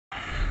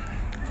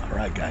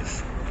Alright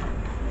guys,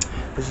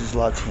 this is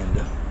La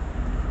Tienda.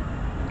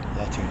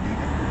 La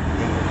Tiendita.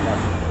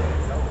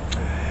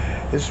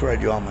 This is where I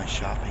do all my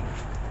shopping.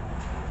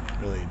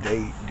 Really,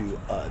 they do,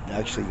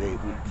 actually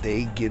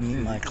they give me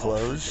my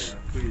clothes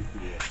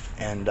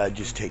and I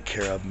just take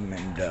care of them,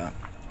 and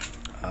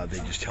they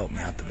just help me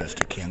out the best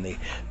I can.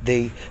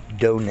 They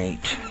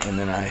donate, and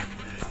then I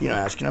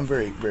ask, and I'm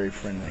very, very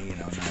friendly,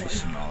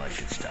 nice and all that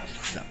good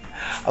stuff. So,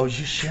 I was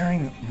just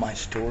sharing my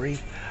story,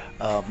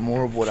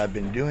 more of what I've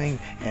been doing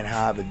and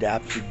how I've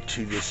adapted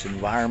to this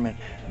environment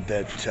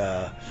that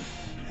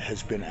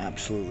has been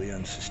absolutely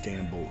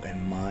unsustainable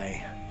in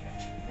my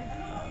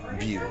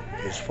view,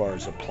 as far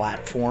as a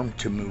platform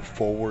to move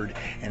forward,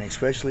 and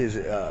especially as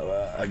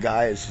a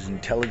guy as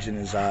intelligent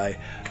as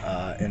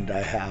and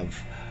I have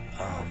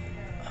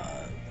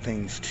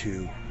things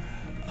to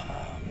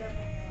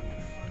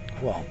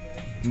well,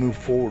 move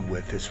forward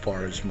with, as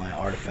far as my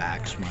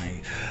artifacts,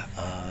 my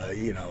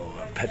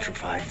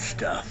petrified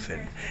stuff,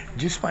 and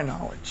just my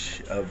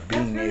knowledge of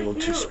being able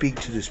to speak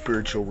to the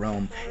spiritual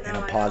realm in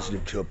a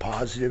positive to a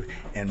positive,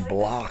 and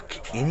block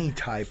any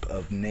type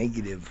of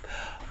negative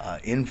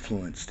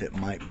influence that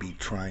might be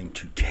trying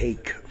to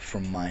take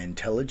from my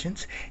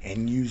intelligence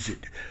and use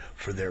it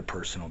for their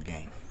personal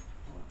gain.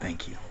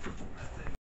 Thank you.